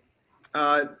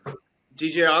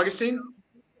 DJ Augustine?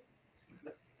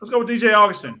 Let's go with DJ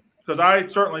Augustin because I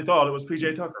certainly thought it was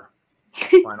PJ Tucker.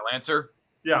 Final answer.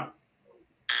 Yeah.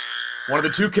 One of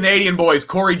the two Canadian boys,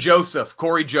 Corey Joseph.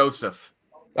 Corey Joseph.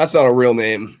 That's not a real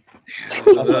name.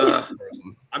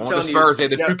 I'm telling Spurs,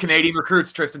 the two Canadian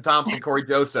recruits, Tristan Thompson, Corey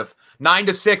Joseph.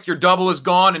 9-6, your double is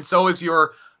gone, and so is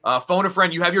your phone a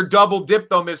friend. You have your double dip,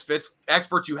 though, Misfits.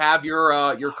 Experts, you have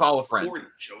your call a friend. Corey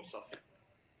Joseph.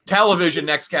 Television,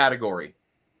 next category.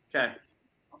 Okay.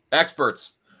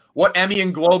 Experts. What Emmy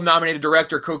and Globe nominated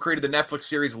director co-created the Netflix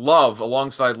series Love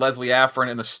alongside Leslie Afrin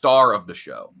and the star of the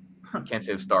show? Can't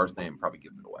say the star's name, probably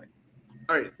give it away.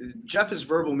 All right. Jeff is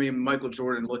verbal me and Michael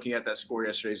Jordan looking at that score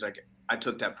yesterday. He's like, I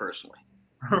took that personally.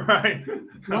 Right.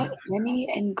 What Emmy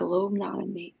and Globe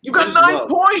nominate? You got 9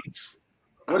 points.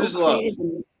 What is love?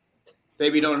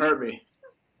 Baby, don't hurt me.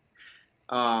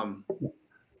 Have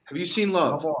you seen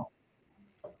Love?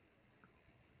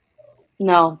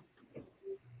 No.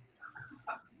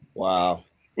 Wow.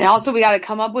 And also, we got to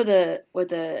come up with a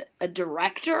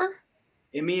director.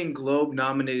 Emmy and Globe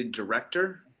nominated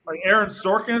director. Like Aaron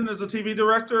Sorkin is a TV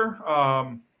director.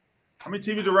 How many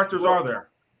TV directors are there?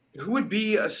 Who would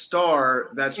be a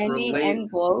star that's Emmy related? and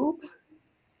Globe.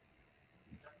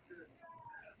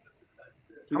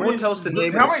 You won't tell us the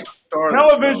name How of many the star.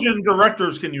 television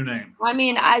directors can you name? I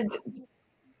mean,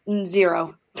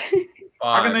 0.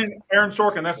 I can name Aaron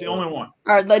Sorkin. That's the only one.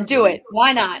 All right, let's do it.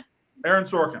 Why not? Aaron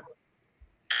Sorkin.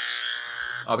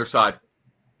 Other side.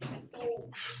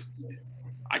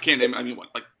 I can't name. I mean, what,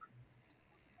 like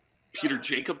Peter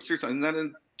Jacobs or something? Isn't that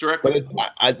a director? But it's,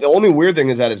 the only weird thing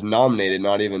is that it's nominated,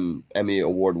 not even Emmy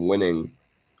Award winning.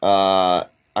 I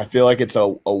feel like it's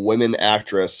a women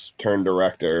actress turned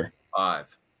director. 5,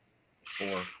 4.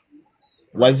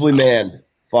 Leslie Mann.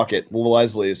 Fuck it.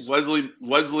 Leslie's.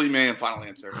 Leslie Mann, final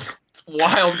answer. It's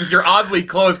wild because you're oddly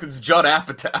close because it's Judd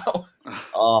Apatow.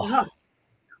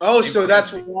 Oh, so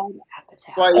that's why.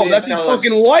 Oh, that's his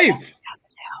fucking wife.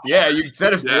 Yeah, you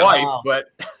said his wife, but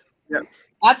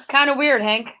That's kind of weird,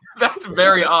 Hank. that's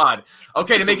very odd.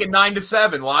 Okay, to make it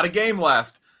 9-7, a lot of game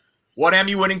left. What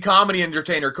Emmy-winning comedy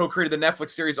entertainer co-created the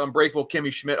Netflix series Unbreakable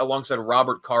Kimmy Schmidt alongside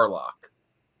Robert Carlock?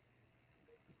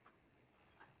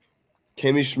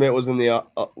 Kimmy Schmidt was in the.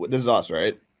 This is us,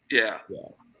 right? Yeah.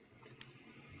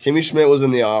 Kimmy Schmidt was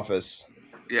in The Office.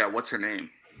 Yeah. What's her name?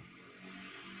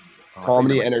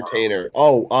 Comedy entertainer.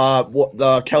 Oh,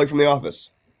 the Kelly from The Office.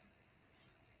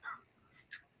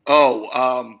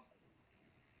 Oh,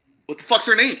 what the fuck's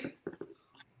her name?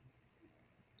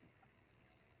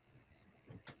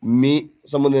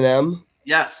 Someone in M.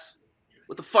 Yes.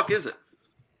 What the fuck is it?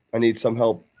 I need some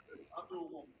help.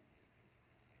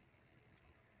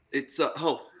 It's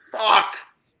oh fuck.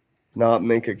 Not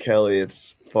Minka Kelly.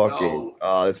 It's fucking. No.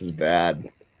 Oh, this is bad.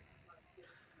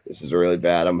 This is really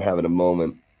bad. I'm having a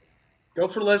moment. Go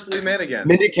for Leslie Mann again.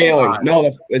 Mindy Kaling.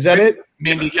 No, is that it?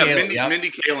 Mindy Kaling.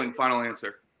 Mindy Kaling. Final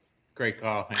answer. Great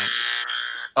call, Hank.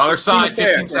 Other side, Tina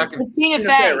 15 Fey. seconds. It's Tina Tina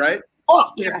Fey. Fey, right?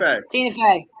 Fuck. Tina Fey. Tina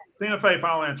Fey. Tina Fey,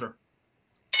 final answer.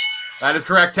 That is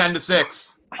correct,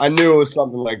 10-6. I knew it was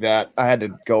something like that. I had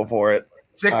to go for it.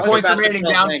 6 I was points about to remaining,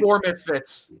 tell down Hank. 4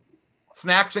 Misfits.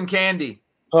 Snacks and candy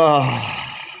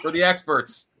Ah, for the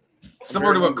experts.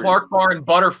 Similar to a Clark bar and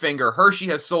Butterfinger, Hershey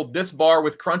has sold this bar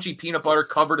with crunchy peanut butter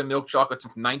covered in milk chocolate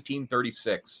since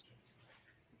 1936.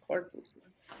 Clark,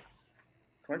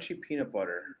 crunchy peanut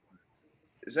butter.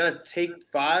 Is that a take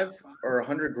 5 or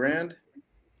 100 grand?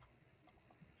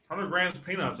 100 grams of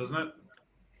peanuts, isn't it?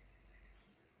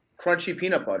 Crunchy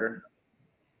peanut butter.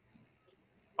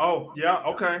 Oh, yeah.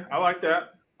 Okay. I like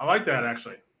that. I like that,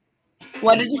 actually.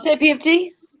 What did you say,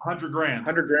 PFT? 100 grand.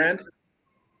 100 grand?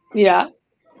 Yeah.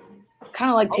 Kind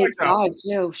of like I take like that. 5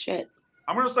 too. Shit.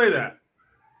 I'm going to say that.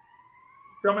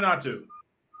 Tell me not to.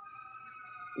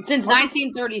 Since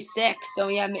 1936. So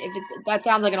yeah, if it's that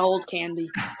sounds like an old candy.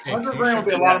 100 grand would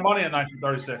be a lot of money in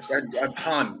 1936. A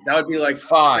ton. That would be like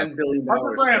 $5 billion.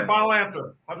 100 grand, final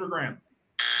answer. 100 grand.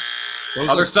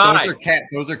 Other side.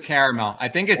 Those are caramel. I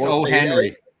think it's Or O. Payday.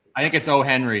 Henry. I think it's O.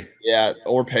 Henry. yeah,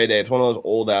 or Payday. It's one of those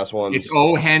old ass ones. It's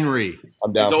O. Henry.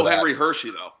 I'm down It's for O. that. Henry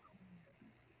Hershey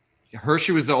though.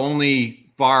 Hershey was the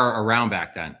only bar around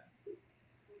back then.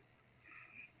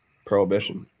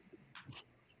 Prohibition.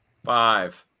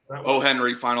 5. O.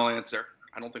 Henry. Final answer.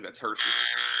 I don't think that's Hershey.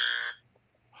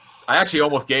 I actually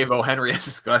almost gave O. Henry as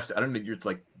discussed. I don't think it's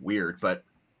like weird, but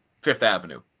Fifth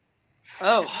Avenue.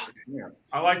 Oh,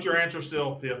 I liked your answer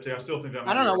still, PFT. I still think that.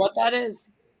 I don't know what that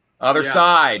is. Other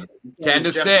side,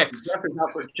 10-6. Jeff is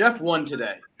out for Jeff won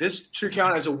today. This should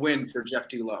count as a win for Jeff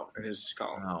D. Lowe in his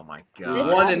column. Oh my He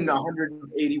God! won in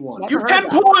 181. You have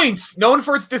 10 points. Known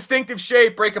for its distinctive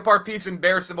shape, break-apart piece and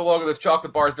bear symbol logo, this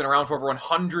chocolate bar has been around for over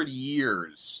 100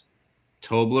 years.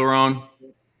 Toblerone.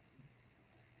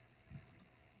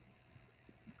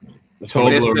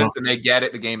 Toblerone. And they get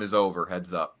it. The game is over.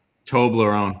 Heads up.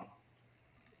 Toblerone.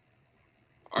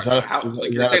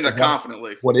 You're saying that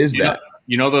confidently. What is that?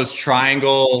 You know those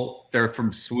triangle? They're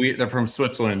from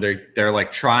Switzerland. They're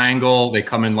like triangle. They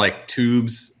come in like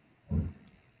tubes.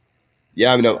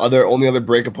 Yeah, I mean, only other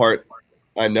break apart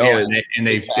I know is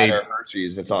they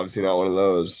Hershey's. It's obviously not one of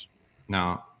those.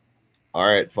 No. All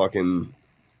right, fucking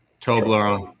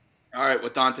Toblerone. All right,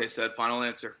 what Dante said. Final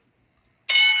answer.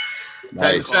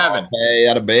 10-7. Hey,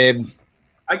 out of babe.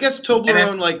 I guess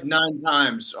Toblerone like 9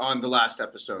 times on the last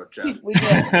episode, Jeff. We did.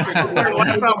 Last time we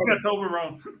got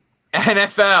Toblerone.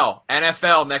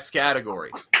 NFL, next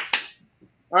category.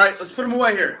 All right, let's put them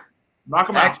away here. Knock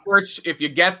them out. Experts, if you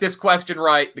get this question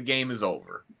right, the game is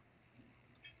over.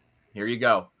 Here you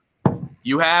go.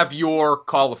 You have your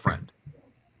call a friend.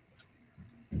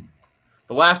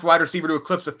 The last wide receiver to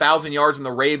eclipse 1,000 yards in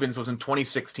the Ravens was in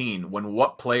 2016, when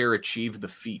what player achieved the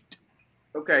feat?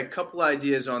 Okay, a couple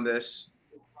ideas on this.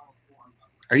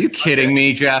 Are you kidding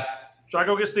me, Jeff? Should I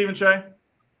go get Stephen Shea?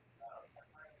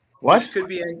 What? This could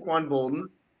be Anquan Bolden,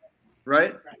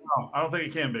 right? No, I don't think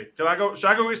it can be. Should I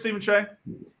go get Stephen Shea?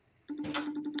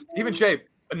 Stephen Shea,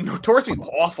 a notoriously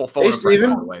awful photo. Hey,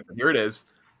 Steven. By the way, but here it is.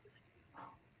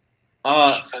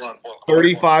 Hold on.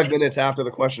 35 minutes after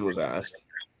the question was asked.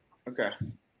 Okay.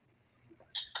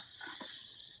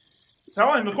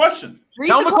 Tell him the question.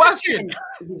 Tell him the question.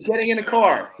 He's getting in a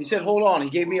car. He said, hold on. He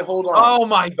gave me a hold on. Oh,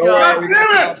 my God.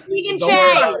 Damn it. Stephen Don't Shea.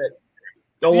 worry about it.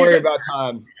 Don't worry about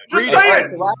time. Just Read say it.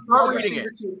 it. The last Start wide reading receiver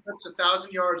it. to eclipse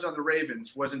 1,000 yards on the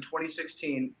Ravens was in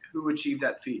 2016. Who achieved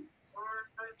that feat?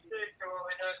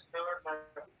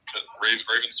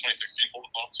 Ravens 2016. Hold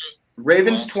on to it.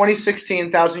 Ravens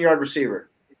 2016 1,000-yard receiver.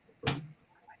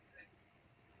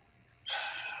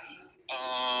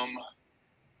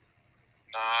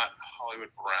 Not Hollywood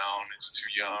Brown is too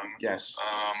young. Yes.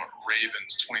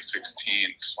 Ravens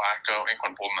 2016. Flacco.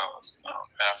 Anquan Bolden. No,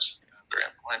 that's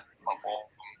Graham Point.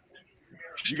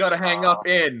 You got to hang up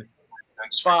in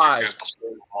 5,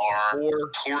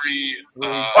 4, Torrey.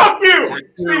 Fuck you, Torrey,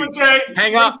 Stephen Shea.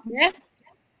 hang up. Smith?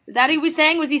 Is that who he was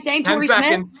saying? Was he saying 10 Torrey Smith?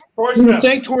 seconds. Torrey He was Smith.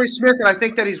 saying Torrey Smith, and I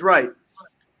think that he's right.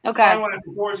 Okay. I went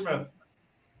for Torrey Smith.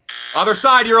 Other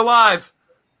side, you're alive.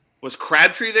 Was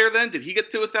Crabtree there then? Did he get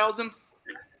to 1,000?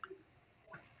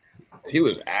 He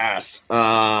was ass.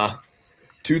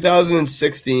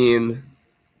 2016.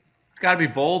 It's got to be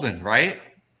Bolden, right?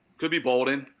 Could be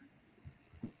Bolden.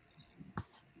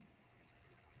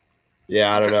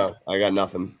 Yeah, I don't know. I got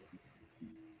nothing.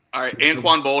 All right,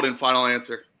 Anquan Bolden, final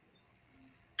answer.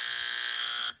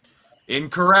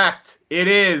 Incorrect. It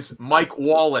is Mike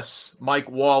Wallace. Mike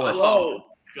Wallace. Oh,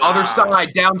 Other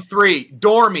side, down 3.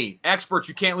 Dormy, experts,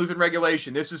 you can't lose in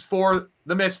regulation. This is for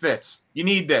the Misfits. You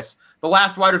need this. The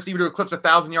last wide receiver to eclipse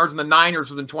 1,000 yards in the Niners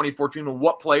was in 2014. And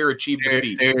what player achieved the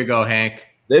feat? There you go, Hank.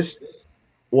 This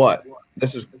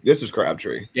is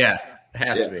Crabtree. Yeah, it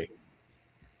has to be.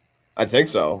 I think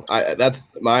so. That's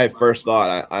my first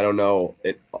thought. I don't know.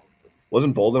 It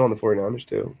wasn't Bolden on the 49ers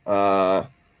too.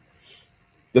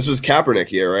 This was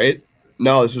Kaepernick year, right?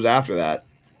 No, this was after that.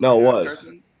 No, it was.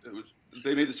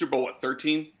 They made the Super Bowl,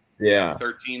 13? Yeah.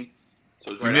 13.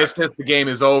 So it was You right missed after. this. The game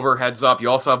is over. Heads up. You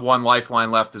also have one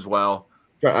lifeline left as well.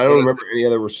 I don't remember any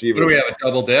other receivers. What do we have, a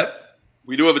double dip?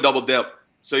 We do have a double dip.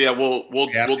 So yeah, we'll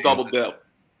double dip.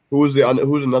 Who's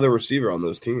another receiver on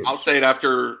those teams? I'll say it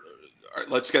after. All right,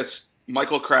 let's guess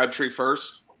Michael Crabtree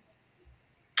first.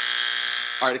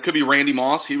 All right, it could be Randy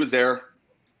Moss. He was there,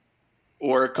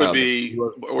 or it could be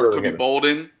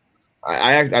Bolden.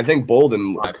 I think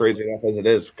Bolden, crazy enough as it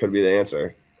is, could be the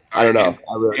answer. I don't know.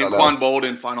 I really don't know. Anquan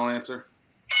Bolden, final answer.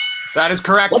 That is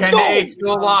correct. Let's 10-8, go.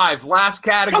 still alive. Last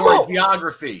category,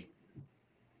 geography.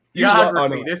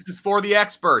 Geography. no. This is for the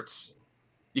experts.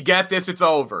 You get this, it's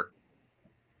over.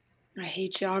 I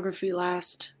hate geography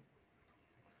last.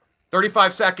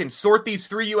 35 seconds. Sort these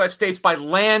 3 U.S. states by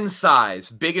land size,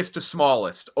 biggest to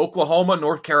smallest. Oklahoma,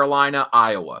 North Carolina,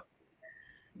 Iowa.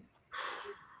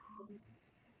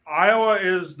 Iowa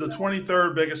is the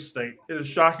 23rd biggest state. It is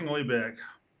shockingly big.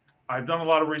 I've done a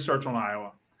lot of research on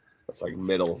Iowa. That's like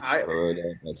middle. I don't really know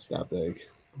if that's that big.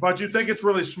 But you think it's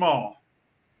really small.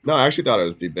 No, I actually thought it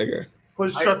would be bigger.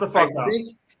 Please shut the fuck up.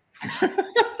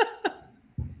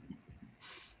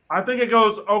 I think it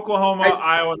goes Oklahoma,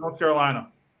 Iowa, North Carolina.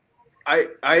 I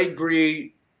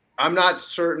agree. I'm not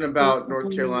certain about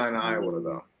North Carolina, Iowa,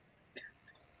 though.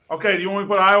 Okay, do you want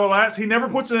me to put Iowa last? He never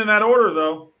puts it in that order,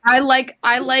 though. I like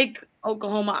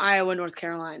Oklahoma, Iowa, North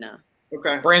Carolina.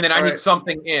 Okay. Brandon, I need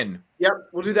something in. Yep,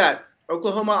 we'll do that.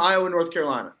 Oklahoma, Iowa, North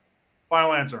Carolina.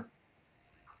 Final answer.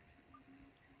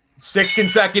 6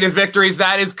 consecutive victories.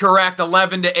 That is correct.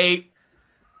 11-8.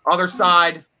 Other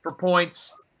side for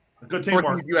points. Good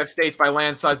teamwork. You have states by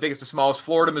land size, biggest to smallest: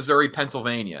 Florida, Missouri,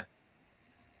 Pennsylvania.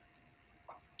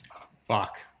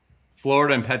 Fuck.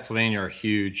 Florida and Pennsylvania are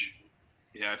huge.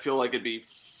 Yeah, I feel like it'd be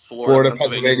Florida,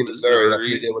 Pennsylvania, Missouri. That's what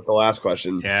we did with the last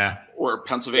question. Yeah. Or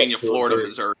Pennsylvania, Florida,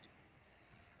 Missouri.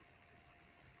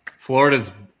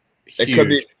 Florida's huge.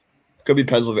 It could be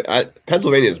Pennsylvania.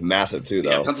 Pennsylvania is massive too,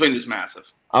 though. Yeah, Pennsylvania's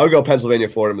massive. I would go Pennsylvania,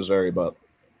 Florida, Missouri, but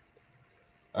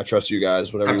I trust you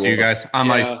guys. Whatever Up you to you guys. I'm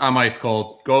ice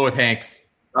cold. Go with Hanks.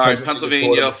 All right,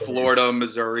 Pennsylvania, Florida,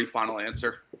 Missouri. Final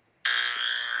answer.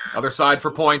 Other side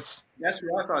for points. That's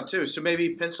what I thought too. So maybe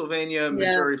Pennsylvania,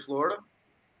 Missouri, Florida.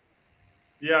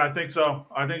 Yeah, I think so.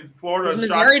 I think Florida Is is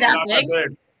Missouri shockingly that not big? that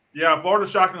big. Yeah,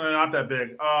 Florida's shockingly not that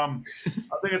big. I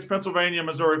think it's Pennsylvania,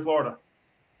 Missouri, Florida.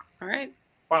 All right.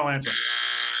 Final answer.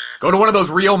 Go to one of those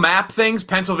real map things.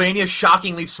 Pennsylvania,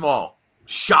 shockingly small.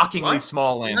 Shockingly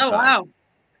small land size.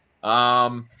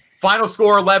 Wow. Final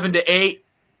score 11-8.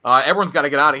 Everyone's got to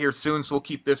get out of here soon, so we'll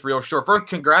keep this real short. First,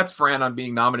 congrats, Fran, on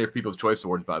being nominated for People's Choice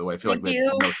Awards, by the way. I feel Thank like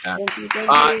you. Thank you.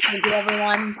 Thank you,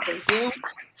 everyone. Thank you.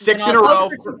 6 in a row.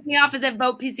 Me off is at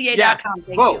votepca.com. Yes,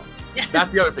 Thank vote. you.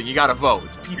 That's the other thing. You got to vote.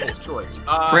 It's People's Choice.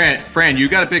 Fran, you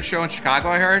got a big show in Chicago,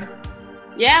 I heard?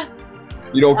 Yeah.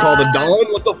 You don't call the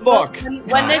Dawn? What the fuck?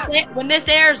 When this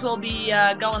airs, we'll be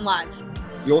going live.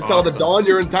 You don't tell the Dawn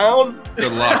you're in town?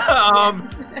 Good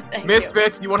luck.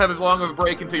 Misfits, you won't have as long of a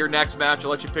break until your next match.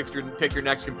 I'll let you pick your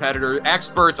next competitor.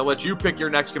 Experts, I'll let you pick your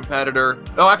next competitor.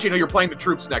 Oh, actually, no, you're playing the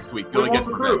Troops next week. Billy gets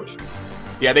the Troops.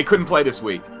 Yeah, they couldn't play this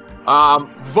week.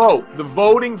 Vote. The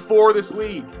voting for this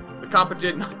league, the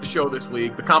competition, not the show this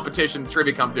league, the competition, the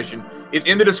trivia competition, is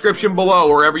in the description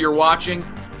below wherever you're watching.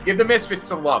 Give the Misfits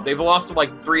some love. They've lost to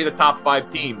like 3 of the top 5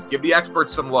 teams. Give the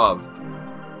Experts some love.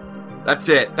 That's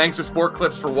it. Thanks to Sport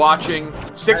Clips for watching.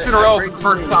 6 in a row for the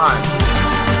first time.